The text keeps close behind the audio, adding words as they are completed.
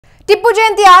ಟಿಪ್ಪು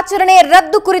ಜಯಂತಿ ಆಚರಣೆ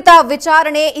ರದ್ದು ಕುರಿತ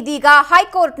ವಿಚಾರಣೆ ಇದೀಗ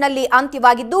ಹೈಕೋರ್ಟ್ನಲ್ಲಿ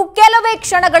ಅಂತ್ಯವಾಗಿದ್ದು ಕೆಲವೇ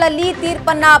ಕ್ಷಣಗಳಲ್ಲಿ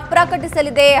ತೀರ್ಪನ್ನ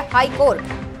ಪ್ರಕಟಿಸಲಿದೆ ಹೈಕೋರ್ಟ್.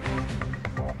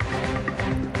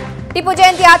 ಟಿಪ್ಪು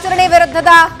ಜಯಂತಿ ಆಚರಣೆ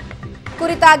ವಿರುದ್ಧದ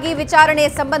ಕುರಿತಾಗಿ ವಿಚಾರಣೆ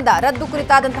ಸಂಬಂಧ ರದ್ದು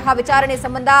ಕುರಿತಾದಂತಹ ವಿಚಾರಣೆ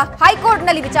ಸಂಬಂಧ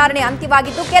ಹೈಕೋರ್ಟ್ನಲ್ಲಿ ವಿಚಾರಣೆ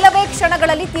ಅಂತ್ಯವಾಗಿದ್ದು ಕೆಲವೇ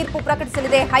ಕ್ಷಣಗಳಲ್ಲಿ ತೀರ್ಪು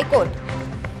ಪ್ರಕಟಿಸಲಿದೆ ಹೈಕೋರ್ಟ್.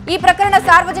 ಈ ಪ್ರಕರಣ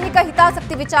ಸಾರ್ವಜನಿಕ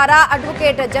ಹಿತಾಸಕ್ತಿ ವಿಚಾರ.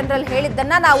 ಅಡ್ವೊಕೇಟ್ ಜನರಲ್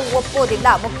ಹೇಳಿದ್ದನ್ನ ನಾವು ಒಪ್ಪೋದಿಲ್ಲ.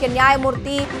 ಮುಖ್ಯ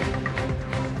ನ್ಯಾಯಮೂರ್ತಿ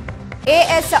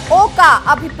ಎಎಸ್ ಓಕಾ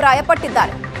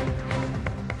ಅಭಿಪ್ರಾಯಪಟ್ಟಿದ್ದಾರೆ.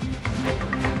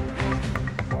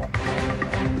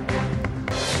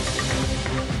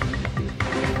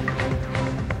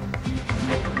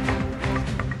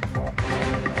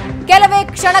 ಕೆಲವೇ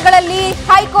ಕ್ಷಣಗಳಲ್ಲಿ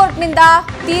ಹೈಕೋರ್ಟ್ನಿಂದ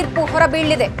ತೀರ್ಪು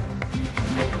ಹೊರಬೀಳಲಿದೆ.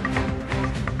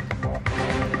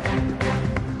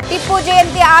 ಟಿಪ್ಪು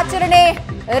ಜಯಂತಿ ಆಚರಣೆ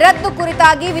ರದ್ದು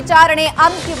ಕುರಿತಾಗಿ ವಿಚಾರಣೆ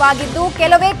ಅಂತ್ಯವಾಗಿದ್ದು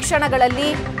ಕೆಲವೇ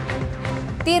ಕ್ಷಣಗಳಲ್ಲಿ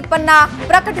ತೀರ್ಪನ್ನ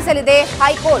ಪ್ರಕಟಿಸಲಿದೆ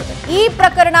ಹೈಕೋರ್ಟ್. ಈ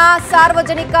ಪ್ರಕರಣ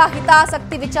ಸಾರ್ವಜನಿಕ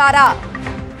ಹಿತಾಸಕ್ತಿ ವಿಚಾರ.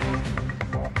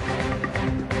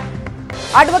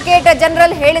 ಅಡ್ವೊಕೇಟ್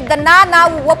ಜನರಲ್ ಹೇಳಿದ್ದನ್ನ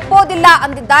ನಾವು ಒಪ್ಪೋದಿಲ್ಲ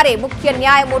ಅಂದಿದ್ದಾರೆ ಮುಖ್ಯ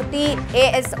ನ್ಯಾಯಮೂರ್ತಿ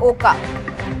ಎಎಸ್ ಓಕಾ.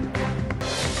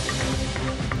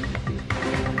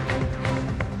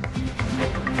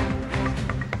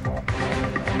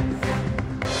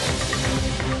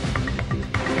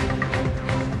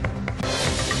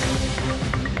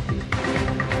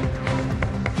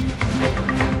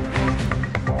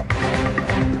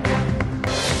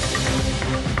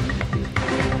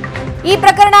 ಈ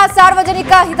ಪ್ರಕರಣ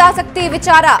ಸಾರ್ವಜನಿಕ ಹಿತಾಸಕ್ತಿ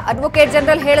ವಿಚಾರ. ಅಡ್ವೊಕೇಟ್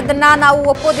ಜನರಲ್ ಹೇಳಿದ್ದನ್ನ ನಾವು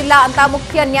ಒಪ್ಪೋದಿಲ್ಲ ಅಂತ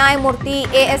ಮುಖ್ಯ ನ್ಯಾಯಮೂರ್ತಿ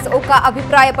ಎಎಸ್ ಓಕಾ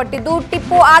ಅಭಿಪ್ರಾಯಪಟ್ಟಿದ್ದು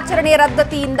ಟಿಪ್ಪು ಆಚರಣೆ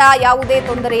ರದ್ದತಿಯಿಂದ ಯಾವುದೇ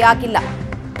ತೊಂದರೆಯಾಗಿಲ್ಲ.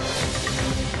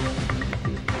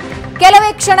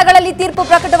 ಕೆಲವೇ ಕ್ಷಣಗಳಲ್ಲಿ ತೀರ್ಪು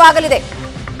ಪ್ರಕಟವಾಗಲಿದೆ.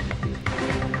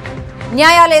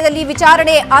 ನ್ಯಾಯಾಲಯದಲ್ಲಿ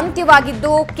ವಿಚಾರಣೆ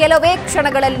ಅಂತ್ಯವಾಗಿದ್ದು ಕೆಲವೇ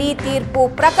ಕ್ಷಣಗಳಲ್ಲಿ ತೀರ್ಪು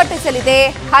ಪ್ರಕಟಿಸಲಿದೆ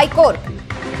ಹೈಕೋರ್ಟ್.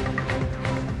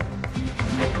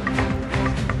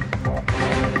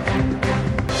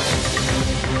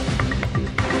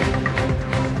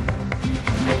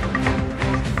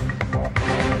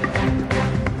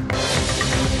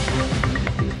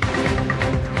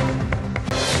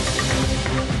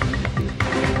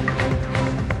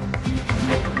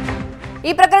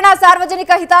 ಈ ಪ್ರಕರಣ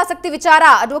ಸಾರ್ವಜನಿಕ ಹಿತಾಸಕ್ತಿ ವಿಚಾರ.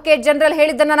 ಅಡ್ವೊಕೇಟ್ ಜನರಲ್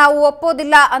ಹೇಳಿದ್ದನ್ನ ನಾವು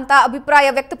ಒಪ್ಪೋದಿಲ್ಲ ಅಂತ ಅಭಿಪ್ರಾಯ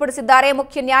ವ್ಯಕ್ತಪಡಿಸಿದ್ದಾರೆ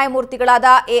ಮುಖ್ಯ ನ್ಯಾಯಮೂರ್ತಿಗಳಾದ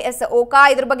ಎಎಸ್ ಓಕಾ.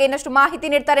 ಇದರ ಬಗ್ಗೆ ಇನ್ನಷ್ಟು ಮಾಹಿತಿ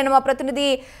ನೀಡ್ತಾರೆ ನಮ್ಮ ಪ್ರತಿನಿಧಿ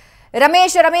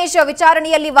ರಮೇಶ್.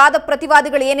 ವಿಚಾರಣೆಯಲ್ಲಿ ವಾದ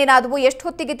ಪ್ರತಿವಾದಿಗಳು ಏನೇನಾದವು, ಎಷ್ಟು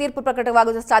ಹೊತ್ತಿಗೆ ತೀರ್ಪು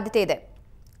ಪ್ರಕಟವಾಗುವ ಸಾಧ್ಯತೆ ಇದೆ?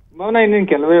 ಮೌನ ಇನ್ನೇನು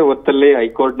ಕೆಲವೇ ಹೊತ್ತಲ್ಲಿ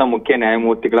ಹೈಕೋರ್ಟ್ನ ಮುಖ್ಯ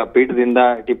ನ್ಯಾಯಮೂರ್ತಿಗಳ ಪೀಠದಿಂದ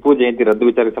ಟಿಪ್ಪು ಜಯಂತಿ ರದ್ದು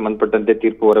ವಿಚಾರಕ್ಕೆ ಸಂಬಂಧಪಟ್ಟಂತೆ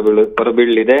ತೀರ್ಪು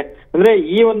ಹೊರಬೀಳಲಿದೆ. ಅಂದ್ರೆ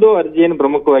ಈ ಒಂದು ಅರ್ಜಿಯನ್ನು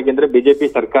ಪ್ರಮುಖವಾಗಿ ಅಂದ್ರೆ ಬಿಜೆಪಿ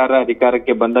ಸರ್ಕಾರ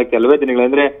ಅಧಿಕಾರಕ್ಕೆ ಬಂದ ಕೆಲವೇ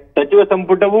ದಿನಗಳಂದ್ರೆ ಸಚಿವ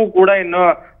ಸಂಪುಟವೂ ಕೂಡ ಇನ್ನು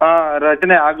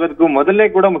ರಚನೆ ಆಗೋದಕ್ಕೂ ಮೊದಲೇ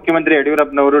ಕೂಡ ಮುಖ್ಯಮಂತ್ರಿ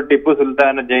ಯಡಿಯೂರಪ್ಪನವರು ಟಿಪ್ಪು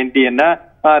ಸುಲ್ತಾನ್ ಜಯಂತಿಯನ್ನ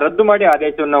ರದ್ದು ಮಾಡಿ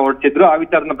ಆದೇಶವನ್ನ ಹೊರಡಿಸಿದ್ರು. ಆ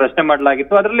ವಿಚಾರನ ಪ್ರಶ್ನೆ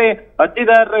ಮಾಡಲಾಗಿತ್ತು. ಅದರಲ್ಲಿ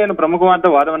ಅರ್ಜಿದಾರರು ಏನು ಪ್ರಮುಖವಾದ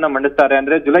ವಾದವನ್ನ ಮಂಡಿಸ್ತಾರೆ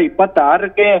ಅಂದ್ರೆ ಜುಲೈ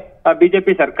 26ಕ್ಕೆ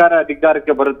ಬಿಜೆಪಿ ಸರ್ಕಾರ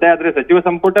ಅಧಿಕಾರಕ್ಕೆ ಬರುತ್ತೆ, ಆದ್ರೆ ಸಚಿವ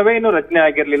ಸಂಪುಟವೇ ಇನ್ನು ರಚನೆ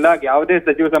ಆಗಿರ್ಲಿಲ್ಲ. ಯಾವುದೇ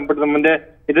ಸಚಿವ ಸಂಪುಟದ ಮುಂದೆ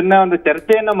ಇದನ್ನ ಒಂದು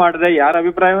ಚರ್ಚೆಯನ್ನ ಮಾಡದೆ ಯಾರ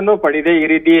ಅಭಿಪ್ರಾಯವನ್ನು ಪಡೆದೆ ಈ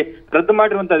ರೀತಿ ರದ್ದು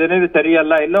ಮಾಡಿರುವಂತದ್ದೇನಿದೆ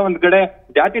ಸರಿಯಲ್ಲ. ಎಲ್ಲೋ ಒಂದ್ ಕಡೆ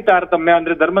ಜಾತಿ ತಾರತಮ್ಯ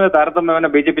ಅಂದ್ರೆ ಧರ್ಮದ ತಾರತಮ್ಯವನ್ನ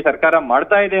ಬಿಜೆಪಿ ಸರ್ಕಾರ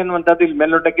ಮಾಡ್ತಾ ಇದೆ ಅನ್ನುವಂಥದ್ದು ಇಲ್ಲಿ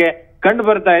ಮೇಲ್ನೋಟಕ್ಕೆ ಕಂಡು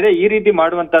ಬರ್ತಾ ಇದೆ. ಈ ರೀತಿ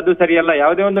ಮಾಡುವಂತದ್ದು ಸರಿಯಲ್ಲ.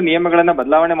 ಯಾವುದೇ ಒಂದು ನಿಯಮಗಳನ್ನ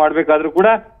ಬದಲಾವಣೆ ಮಾಡ್ಬೇಕಾದ್ರೂ ಕೂಡ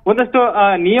ಒಂದಷ್ಟು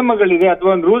ನಿಯಮಗಳಿದೆ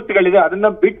ಅಥವಾ ಒಂದು ರೂಲ್ಸ್ ಗಳಿದೆ, ಅದನ್ನ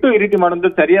ಬಿಟ್ಟು ಈ ರೀತಿ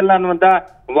ಮಾಡುವಂಥದ್ದು ಸರಿಯಲ್ಲ ಅನ್ನುವಂತ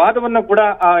ವಾದವನ್ನ ಕೂಡ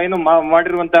ಏನು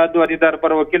ಮಾಡಿರುವಂತಹದ್ದು ಅಧಿಕಾರ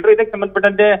ಪರ ವಕೀಲರು. ಇದಕ್ಕೆ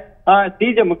ಸಂಬಂಧಪಟ್ಟಂತೆ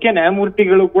ಸಿಜೆ ಮುಖ್ಯ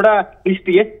ನ್ಯಾಯಮೂರ್ತಿಗಳು ಕೂಡ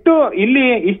ಎಷ್ಟು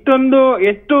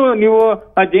ನೀವು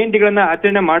ಜಯಂತಿಗಳನ್ನ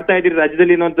ಆಚರಣೆ ಮಾಡ್ತಾ ಇದ್ದೀರಿ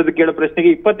ರಾಜ್ಯದಲ್ಲಿ ಅನ್ನುವಂಥದ್ದು ಕೇಳೋ ಪ್ರಶ್ನೆಗೆ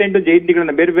 28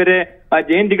 ಜಯಂತಿಗಳನ್ನ ಬೇರೆ ಬೇರೆ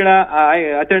ಜಯಂತಿಗಳ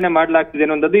ಆಚರಣೆ ಮಾಡ್ಲಾಗ್ತಿದೆ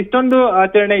ಅನ್ನುವಂಥದ್ದು. ಇಷ್ಟೊಂದು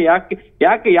ಆಚರಣೆ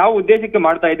ಯಾಕೆ ಯಾವ ಉದ್ದೇಶಕ್ಕೆ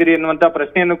ಮಾಡ್ತಾ ಇದ್ದೀರಿ ಅನ್ನುವಂತ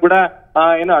ಪ್ರಶ್ನೆಯನ್ನು ಕೂಡ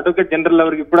ಏನು ಅಡ್ವೊಕೇಟ್ ಜನರಲ್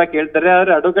ಅವರಿಗೆ ಕೂಡ ಕೇಳ್ತಾರೆ.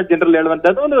 ಆದ್ರೆ ಅಡ್ವೊಕೇಟ್ ಜನರಲ್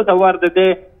ಹೇಳುವಂತದ್ದು ಒಂದು ಸೌಹಾರ್ದತೆ,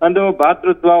 ಒಂದು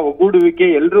ಭಾತೃತ್ವ, ಒಗ್ಗೂಡುವಿಕೆ,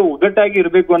 ಎಲ್ಲರೂ ಒಗ್ಗಟ್ಟಾಗಿ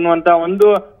ಇರಬೇಕು ಅನ್ನುವಂತ ಒಂದು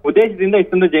ಉದ್ದೇಶದಿಂದ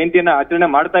ಇಷ್ಟೊಂದು ಜಯಂತಿಯನ್ನ ಆಚರಣೆ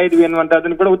ಮಾಡ್ತಾ ಇದ್ವಿ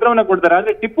ಅನ್ನುವಂತಹದನ್ನು ಕೂಡ ಉತ್ತರವನ್ನ ಕೊಡ್ತಾರೆ.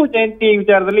 ಆದ್ರೆ ಟಿಪ್ಪು ಜಯಂತಿ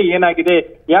ವಿಚಾರದಲ್ಲಿ ಏನಾಗಿದೆ,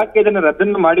 ಯಾಕೆ ಇದನ್ನು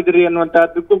ರದ್ದನ್ನು ಮಾಡಿದ್ರಿ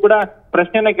ಅನ್ನುವಂತಹದಕ್ಕೂ ಕೂಡ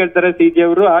ಪ್ರಶ್ನೆಯನ್ನ ಕೇಳ್ತಾರೆ ಸಿಜೆ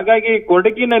ಅವರು. ಹಾಗಾಗಿ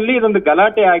ಕೊಡಗಿನಲ್ಲಿ ಇದೊಂದು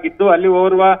ಗಲಾಟೆ ಆಗಿತ್ತು, ಅಲ್ಲಿ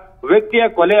ಓರ್ವ ವ್ಯಕ್ತಿಯ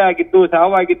ಕೊಲೆ ಆಗಿತ್ತು,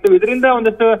 ಸಾವಾಗಿತ್ತು. ಇದರಿಂದ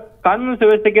ಒಂದಷ್ಟು ಕಾನೂನು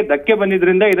ಸುವ್ಯವಸ್ಥೆಗೆ ಧಕ್ಕೆ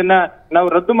ಬಂದಿದ್ರಿಂದ ಇದನ್ನ ನಾವು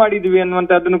ರದ್ದು ಮಾಡಿದ್ವಿ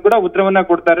ಅನ್ನುವಂತಹದನ್ನು ಕೂಡ ಉತ್ತರವನ್ನ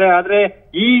ಕೊಡ್ತಾರೆ. ಆದ್ರೆ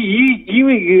ಈ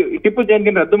ಟಿಪ್ಪು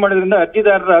ಜಯಂತಿಯನ್ನು ರದ್ದು ಮಾಡೋದ್ರಿಂದ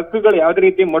ಅರ್ಜಿದಾರರ ಹಕ್ಕುಗಳು ಯಾವುದೇ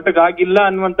ರೀತಿ ಮೊಟಕಾಗಿಲ್ಲ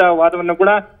ಅನ್ನುವಂತ ವಾದವನ್ನು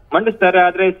ಕೂಡ ಮಂಡಿಸ್ತಾರೆ.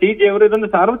 ಆದ್ರೆ ಸಿಜೆ ಅವರು ಇದೊಂದು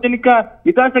ಸಾರ್ವಜನಿಕ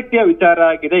ಹಿತಾಸಕ್ತಿಯ ವಿಚಾರ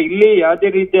ಆಗಿದೆ. ಇಲ್ಲಿ ಯಾವುದೇ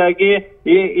ರೀತಿಯಾಗಿ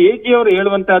ಎಜಿ ಅವರು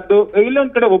ಹೇಳುವಂತಹದ್ದು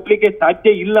ಇಲ್ಲೊಂದ್ ಕಡೆ ಒಪ್ಲಿಕ್ಕೆ ಸಾಧ್ಯ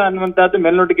ಇಲ್ಲ ಅನ್ನುವಂತಹದ್ದು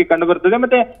ಮೇಲ್ನೋಟಕ್ಕೆ ಕಂಡು ಬರ್ತದೆ.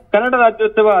 ಮತ್ತೆ ಕನ್ನಡ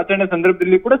ರಾಜ್ಯೋತ್ಸವ ಆಚರಣೆ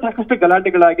ಸಂದರ್ಭದಲ್ಲಿ ಕೂಡ ಸಾಕಷ್ಟು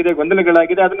ಗಲಾಟೆಗಳಾಗಿದೆ,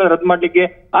 ಗೊಂದಲಗಳಾಗಿದೆ. ಅದನ್ನ ರದ್ದು ಮಾಡ್ಲಿಕ್ಕೆ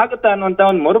ಆಗುತ್ತಾ ಅನ್ನುವಂತ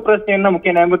ಒಂದು ಮರು ಪ್ರಶ್ನೆಯನ್ನ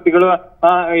ಮುಖ್ಯ ನ್ಯಾಯಮೂರ್ತಿಗಳು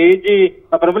ಎಜಿ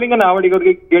ಪ್ರಭುಲಿಂಗ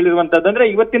ನಾವಡಿಗರಿಗೆ ಕೇಳಿರುವಂತದ್ದು. ಅಂದ್ರೆ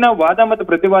ಇವತ್ತಿನ ವಾದ ಮತ್ತು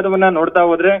ಪ್ರತಿವಾದವನ್ನ ನೋಡ್ತಾ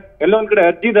ಹೋದ್ರೆ ಎಲ್ಲೊಂದ್ ಕಡೆ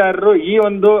ಅರ್ಜಿದಾರರು ಈ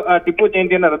ಒಂದು ಟಿಪ್ಪು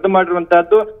ಜಯಂತಿಯನ್ನ ರದ್ದು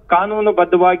ಮಾಡಿರುವಂತಹದ್ದು ಕಾನೂನು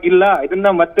ಬದ್ಧವಾಗಿಲ್ಲ, ಇದನ್ನ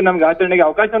ಮತ್ತೆ ಇವತ್ತು ನಮ್ಗೆ ಆಚರಣೆಗೆ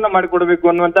ಅವಕಾಶವನ್ನ ಮಾಡಿಕೊಡ್ಬೇಕು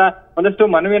ಅನ್ನುವಂತ ಒಂದಷ್ಟು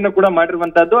ಮನವಿಯನ್ನು ಕೂಡ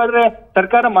ಮಾಡಿರುವಂತಹದ್ದು. ಆದ್ರೆ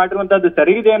ಸರ್ಕಾರ ಮಾಡಿರುವಂತಹದ್ದು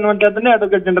ಸರಿ ಇದೆ ಅನ್ನುವಂಥದ್ದನ್ನೇ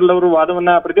ಅಡ್ವೊಕೇಟ್ ಜನರಲ್ ಅವರು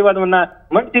ಪ್ರತಿವಾದವನ್ನ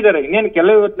ಮಂಡಿಸಿದ್ದಾರೆ. ಇನ್ನೇನು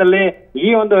ಕೆಲವು ಹೊತ್ತಿನಲ್ಲಿ ಈ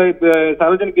ಒಂದು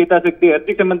ಸಾರ್ವಜನಿಕ ಹಿತಾಸಕ್ತಿ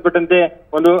ಅರ್ಜಿಗೆ ಸಂಬಂಧಪಟ್ಟಂತೆ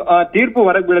ಒಂದು ತೀರ್ಪು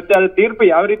ಹೊರಗೆ ಬೀಳುತ್ತೆ. ಅದು ತೀರ್ಪು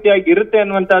ಯಾವ ರೀತಿಯಾಗಿ ಇರುತ್ತೆ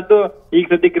ಅನ್ನುವಂತಹದ್ದು ಈಗ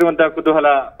ಸದ್ಯಕ್ಕಿರುವಂತಹ ಕುತೂಹಲ.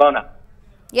 ಭಾವನಾ.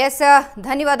 ಎಸ್,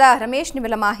 ಧನ್ಯವಾದ ರಮೇಶ್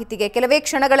ನಿಮ್ಮೆಲ್ಲ ಮಾಹಿತಿಗೆ. ಕೆಲವೇ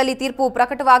ಕ್ಷಣಗಳಲ್ಲಿ ತೀರ್ಪು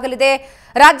ಪ್ರಕಟವಾಗಲಿದೆ.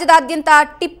 ರಾಜ್ಯದಾದ್ಯಂತ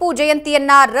ಟಿಪ್ಪು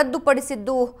ಜಯಂತಿಯನ್ನ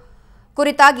ರದ್ದುಪಡಿಸಿದ್ದು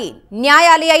ಕುರಿತಾಗಿ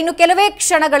ನ್ಯಾಯಾಲಯ ಇನ್ನು ಕೆಲವೇ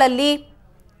ಕ್ಷಣಗಳಲ್ಲಿ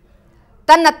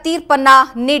ತನ್ನ ತೀರ್ಪನ್ನ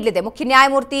ನೀಡಲಿದೆ. ಮುಖ್ಯ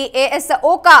ನ್ಯಾಯಮೂರ್ತಿ ಎಎಸ್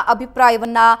ಓಕಾ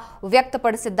ಅಭಿಪ್ರಾಯವನ್ನ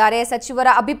ವ್ಯಕ್ತಪಡಿಸಿದ್ದಾರೆ. ಸಚಿವರ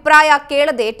ಅಭಿಪ್ರಾಯ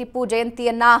ಕೇಳದೆ ಟಿಪ್ಪು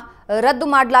ಜಯಂತಿಯನ್ನ ರದ್ದು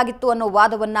ಮಾಡಲಾಗಿತ್ತು ಅನ್ನೋ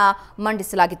ವಾದವನ್ನ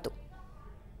ಮಂಡಿಸಲಾಗಿತ್ತು.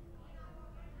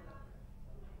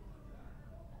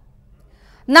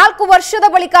 4 ವರ್ಷದ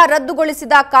ಬಳಿಕ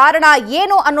ರದ್ದುಗೊಳಿಸಿದ ಕಾರಣ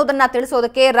ಏನು ಅನ್ನೋದನ್ನ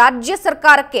ತಿಳಿಸೋದಕ್ಕೆ ರಾಜ್ಯ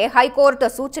ಸರ್ಕಾರಕ್ಕೆ ಹೈಕೋರ್ಟ್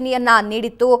ಸೂಚನೆಯನ್ನ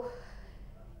ನೀಡಿತ್ತು.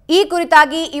 ಈ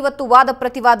ಕುರಿತಾಗಿ ಇವತ್ತು ವಾದ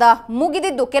ಪ್ರತಿವಾದ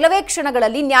ಮುಗಿದಿದ್ದು ಕೆಲವೇ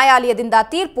ಕ್ಷಣಗಳಲ್ಲಿ ನ್ಯಾಯಾಲಯದಿಂದ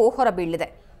ತೀರ್ಪು ಹೊರಬೀಳಲಿದೆ.